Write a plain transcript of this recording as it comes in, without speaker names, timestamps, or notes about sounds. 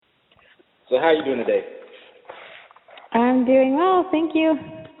So how are you doing today? I'm doing well, thank you.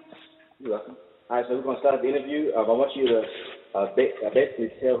 You're welcome. All right, so we're going to start the interview. I want you to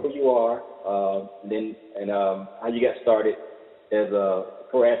basically tell who you are, and how you got started as a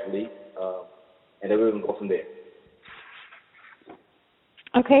pro athlete, and then we're going to go from there.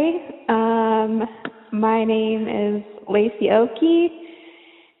 Okay, my name is Lacie Oakey,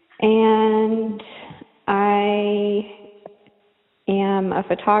 and I am a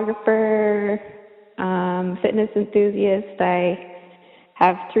photographer, fitness enthusiast. I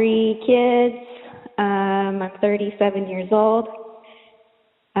have 3 kids. I'm 37 years old.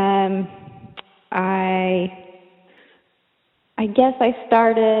 I guess I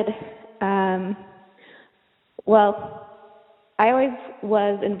started, well, I always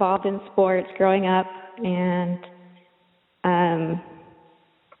was involved in sports growing up, and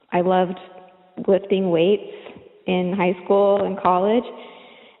I loved lifting weights in high school and college,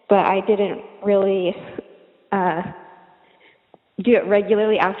 but I didn't really do it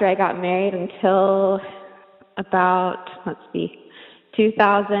regularly after I got married until about,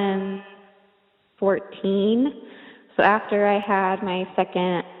 2014. So after I had my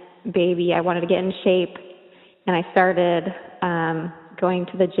second baby, I wanted to get in shape, and I started going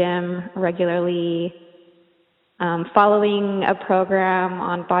to the gym regularly, following a program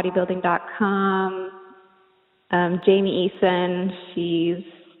on bodybuilding.com. Jamie Eason, she's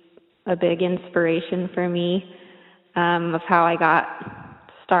a big inspiration for me of how I got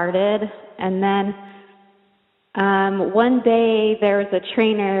started. And then one day there was a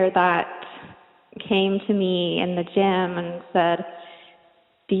trainer that came to me in the gym and said,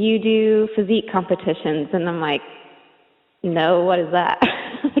 "Do you do physique competitions?" And I'm like, "No, what is that?"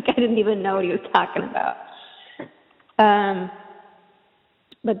 Like, I didn't even know what he was talking about.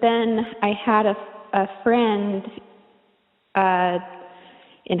 But then I had a friend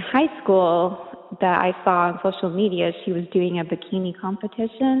in high school that I saw on social media. She was doing a bikini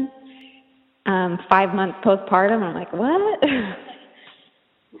competition, 5 months postpartum. I'm like, what?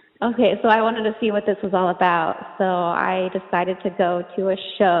 Okay, so I wanted to see what this was all about. So I decided to go to a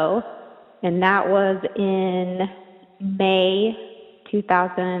show, and that was in May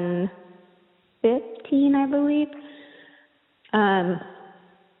 2015, I believe.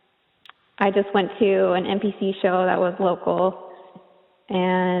 I just went to an NPC show that was local,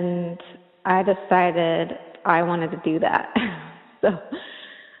 and I decided I wanted to do that. So,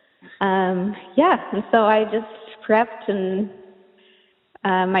 and so I just prepped, and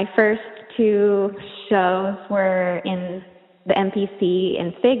my first 2 shows were in the NPC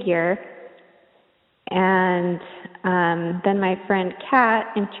in figure, and then my friend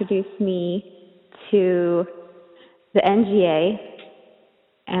Kat introduced me to the NGA,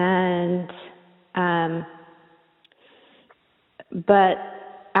 and but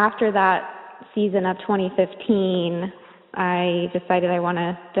after that season of 2015, I decided I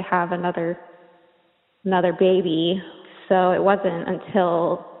wanted to have another baby. So it wasn't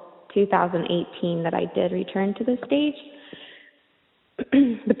until 2018 that I did return to the stage.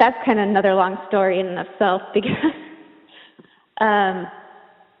 But that's kind of another long story in itself, because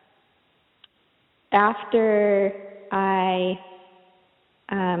after I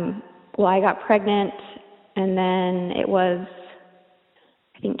got pregnant, and then it was,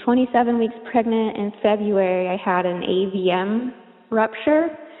 I think, 27 weeks pregnant in February, I had an AVM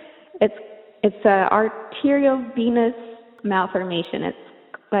rupture. It's a arterial venous malformation. It's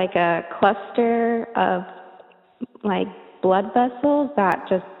like a cluster of like blood vessels that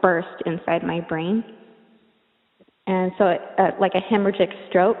just burst inside my brain. And so like a hemorrhagic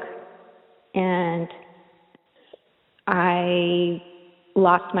stroke, and I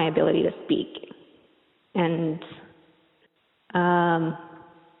lost my ability to speak. And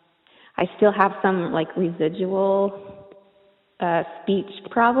I still have some like residual speech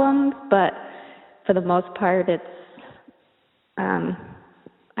problems, but for the most part, it's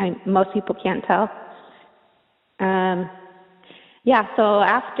most people can't tell. So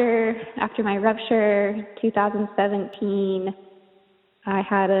after my rupture, 2017, I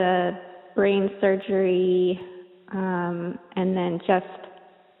had a brain surgery, and then just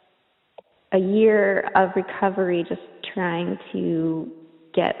a year of recovery, just trying to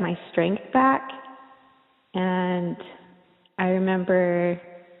get my strength back. And I remember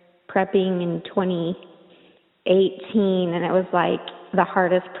prepping in 2018, and it was like the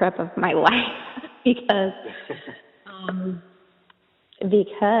hardest prep of my life because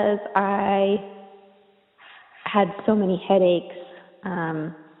I had so many headaches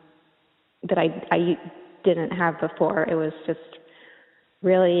that I didn't have before. It was just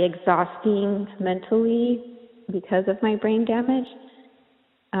really exhausting mentally because of my brain damage.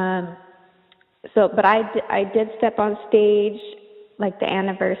 but I did step on stage like the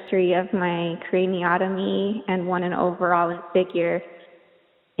anniversary of my craniotomy and won an overall and figure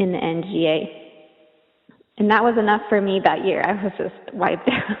in the NGA. And that was enough for me that year. I was just wiped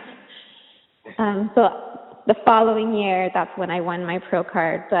out. So the following year, that's when I won my pro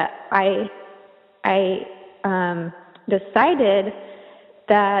card. But I decided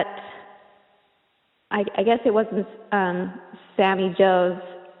that I guess it wasn't Sammy Joe's,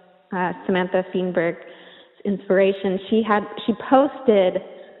 Samantha Feenberg's inspiration. She posted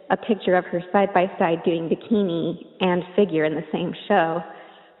a picture of her side by side doing bikini and figure in the same show,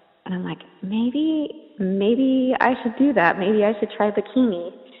 and I'm like, maybe I should do that. Maybe I should try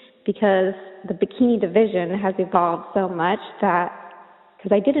bikini, because the bikini division has evolved so much that,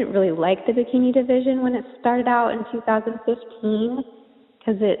 because I didn't really like the bikini division when it started out in 2015,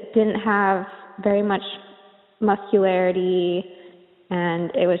 because it didn't have very much muscularity,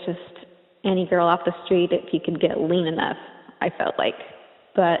 and it was just any girl off the street if you could get lean enough, I felt like.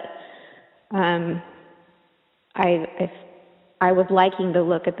 But I was liking the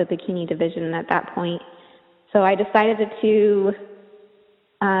look at the bikini division at that point. So I decided to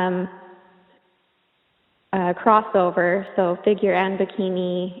crossover, so figure and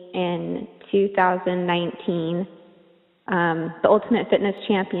bikini in 2019. The Ultimate Fitness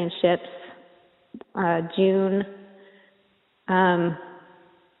Championships, June.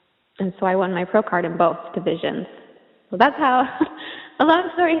 And so I won my pro card in both divisions. So that's how, a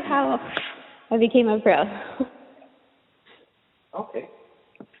long story how I became a pro. Okay,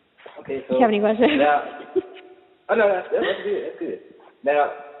 so. Do you have any questions? Now, no, that's good. That's good.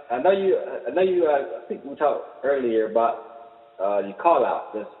 Now, I think we talked earlier about your call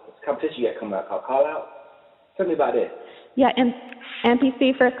out. This competition you got coming out called Call Out. Tell me about that. Yeah, and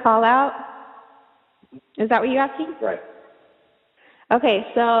NPC first call out. Is that what you're asking? Right. Okay,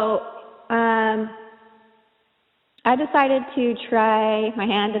 so I decided to try my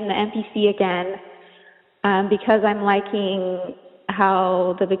hand in the NPC again because I'm liking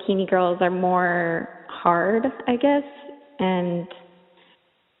how the bikini girls are more hard, I guess. And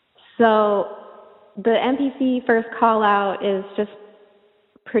so the NPC first call out is just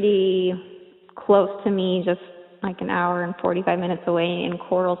pretty close to me, just like an hour and 45 minutes away in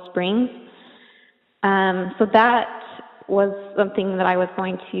Coral Springs. So that was something that I was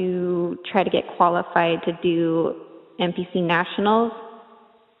going to try to get qualified to do NPC Nationals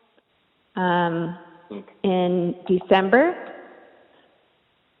in December.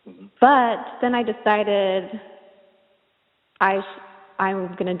 Mm-hmm. But then I decided I'm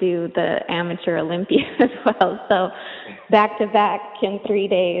going to do the Amateur Olympia as well. So back to back in 3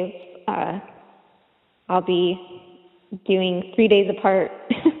 days, I'll be doing 3 days apart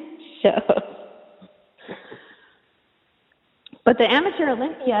shows. But the Amateur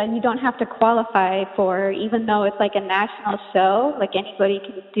Olympia, you don't have to qualify for, even though it's like a national show, like anybody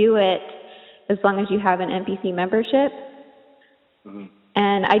can do it as long as you have an NPC membership. Mm-hmm.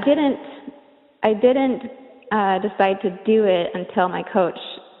 And I didn't decide to do it until my coach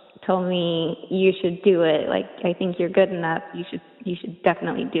told me, you should do it. Like, I think you're good enough. You should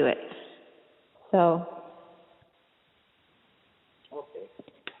definitely do it. So. Okay.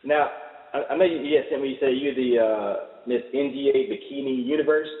 Now, I know you sent me, you say you're the Miss NGA Bikini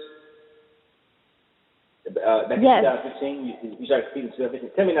Universe. Back in 2015, you started competing in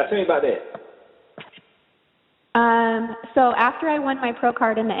 2015. Tell me about that. So after I won my pro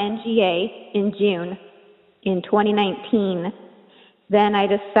card in the NGA in June in 2019, then I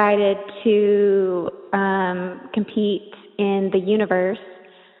decided to compete in the universe.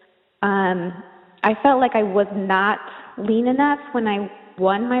 I felt like I was not lean enough when I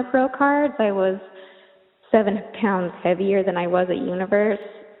won my pro cards. I was 7 pounds heavier than I was at universe,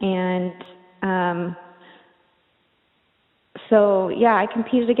 and so yeah, I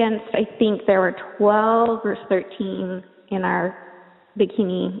competed against, I think there were 12 or 13 in our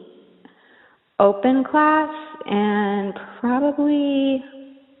bikini open class, and probably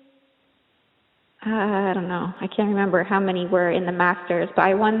I don't know, I can't remember how many were in the masters, but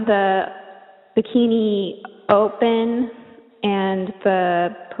I won the bikini open and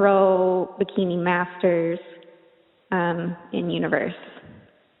the pro bikini masters in universe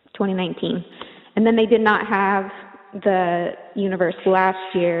 2019. And then they did not have the universe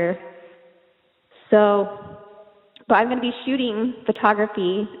last year. So, but I'm going to be shooting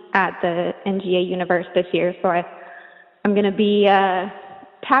photography at the NGA universe this year. So I'm going to be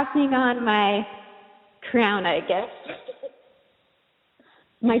passing on my crown, I guess.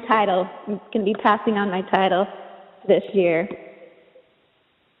 My title. I'm going to be passing on my title this year.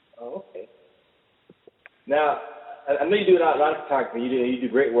 Oh, okay. Now, I know you do a lot of photography. You do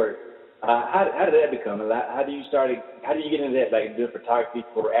great work. How did that become? How do you started? How did you get into that? Like doing photography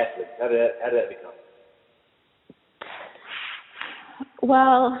for athletes? How did that become?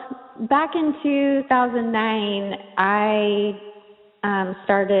 Well, back in 2009, I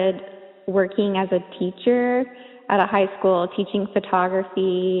started working as a teacher at a high school, teaching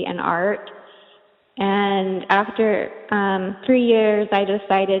photography and art. And after 3 years, I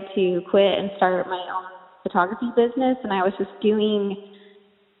decided to quit and start my own photography business. And I was just doing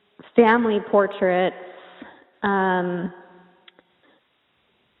family portraits,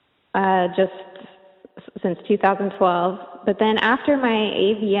 just since 2012. But then after my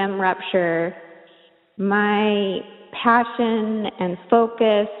AVM rupture, my passion and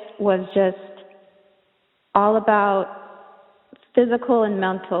focus was just all about physical and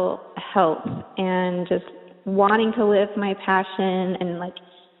mental health and just wanting to live my passion and like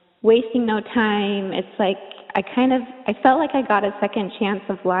wasting no time. It's like I felt like I got a second chance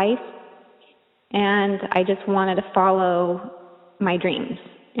of life, and I just wanted to follow my dreams.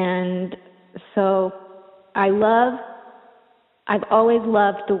 And so I've always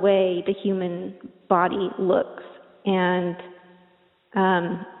loved the way the human body looks, and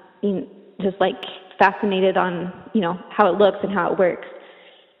just like fascinated on, how it looks and how it works.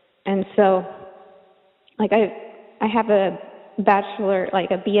 And so like I have a bachelor, like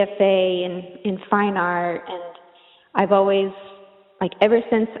a BFA in fine art, and I've always, like, ever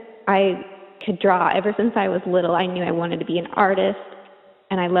since I could draw, ever since I was little, I knew I wanted to be an artist,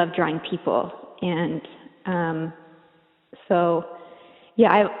 and I love drawing people. And so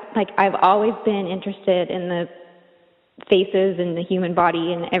yeah, I've always been interested in the faces and the human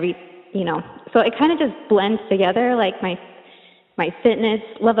body and so it kind of just blends together, like my fitness,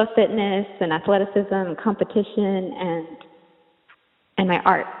 love of fitness and athleticism and competition and my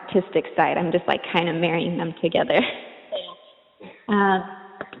artistic side. I'm just like kind of marrying them together.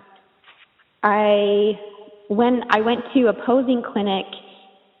 When I went to a posing clinic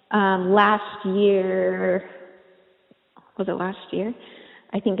last year, was it last year?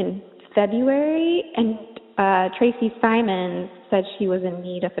 I think in February, and Tracy Simons said she was in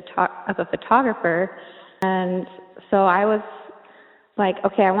need of a photographer, and so I was like,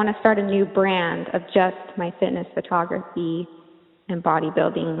 okay, I want to start a new brand of just my fitness photography and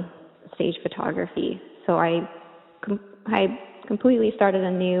bodybuilding stage photography. So I completely started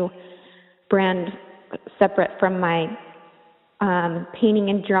a new brand separate from my painting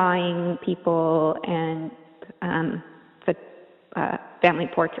and drawing people and family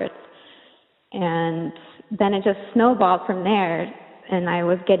portraits. And then it just snowballed from there, and I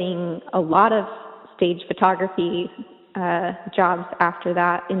was getting a lot of stage photography jobs after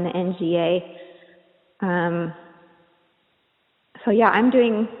that in the NGA. So yeah, I'm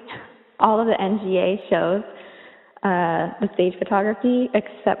doing all of the NGA shows, the stage photography,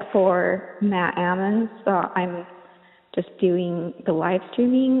 except for Matt Ammons. So I'm just doing the live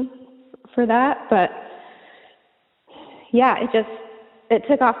streaming for that. But yeah, it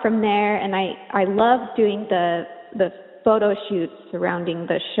took off from there, and I love doing the photo shoots surrounding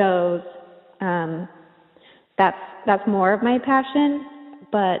the shows. That's more of my passion,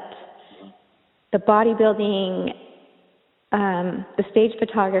 but the bodybuilding, the stage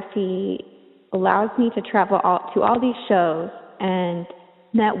photography allows me to travel to all these shows and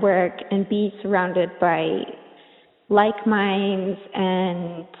network and be surrounded by like minds,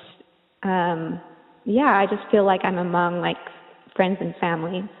 and I just feel like I'm among like friends and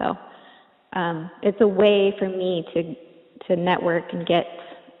family. So it's a way for me to network and get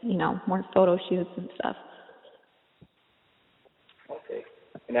more photo shoots and stuff. Okay.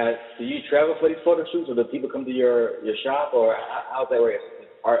 Now, do you travel for these photo shoots, or do people come to your shop, or how's that work?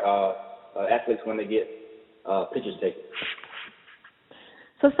 Athletes when they get pictures taken?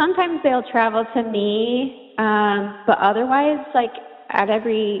 So sometimes they'll travel to me, but otherwise, like at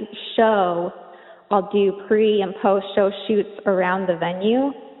every show, I'll do pre and post show shoots around the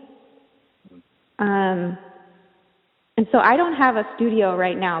venue. And so I don't have a studio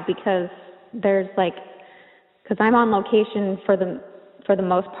right now because I'm on location for the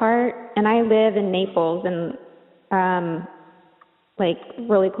most part, and I live in Naples and like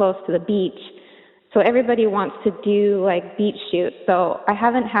really close to the beach. So everybody wants to do like beach shoots. So I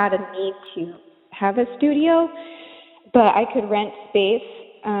haven't had a need to have a studio, but I could rent space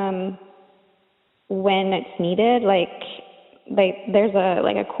when it's needed. Like there's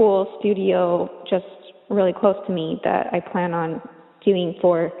a cool studio just really close to me that I plan on doing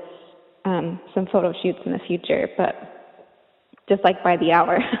for some photo shoots in the future, but just like by the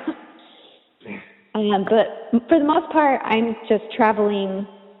hour. But for the most part, I'm just traveling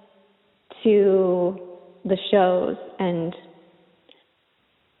to the shows and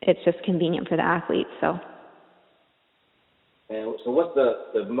it's just convenient for the athletes. So. And so what's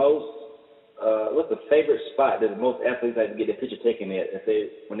the most what's the favorite spot that most athletes like to get their picture taken at?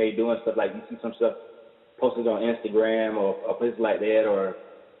 When they doing stuff like you see some stuff posted on Instagram or places like that, or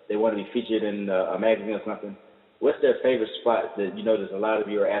they want to be featured in a magazine or something. What's their favorite spot that you notice a lot of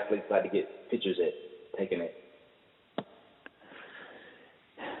your athletes like to get pictures taken at?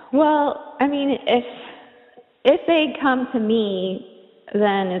 Well, I mean, if they come to me,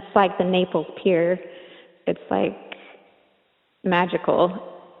 then it's like the Naples Pier. It's like magical.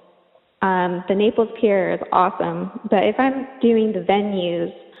 The Naples Pier is awesome, but if I'm doing the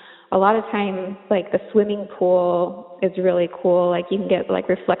venues, a lot of times, like the swimming pool is really cool. Like you can get like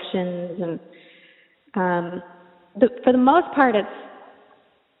reflections, and for the most part, it's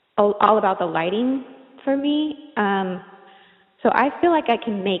all about the lighting for me. So I feel like I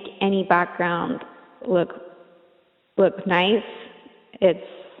can make any background look nice. It's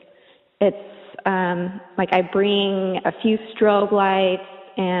like I bring a few strobe lights,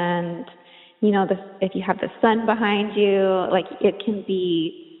 and if you have the sun behind you, like it can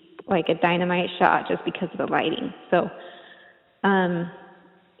be like a dynamite shot just because of the lighting. So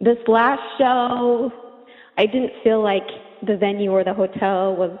this last show, I didn't feel like the venue or the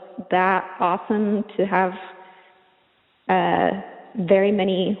hotel was that awesome to have very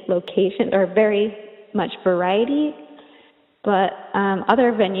many locations or very much variety. But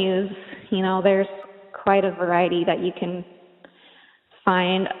other venues, there's quite a variety that you can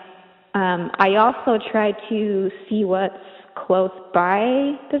find. I also try to see what's close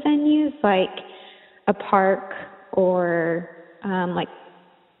by the venues, like a park or like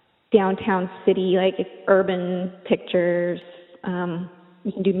downtown city, like urban pictures.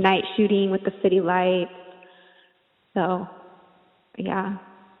 You can do night shooting with the city lights. So, yeah.